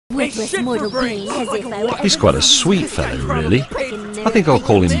Witless mortal being, as if I were He's quite a sweet fellow, really. I think I'll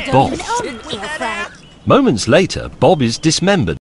call him Bob. Moments later, Bob is dismembered.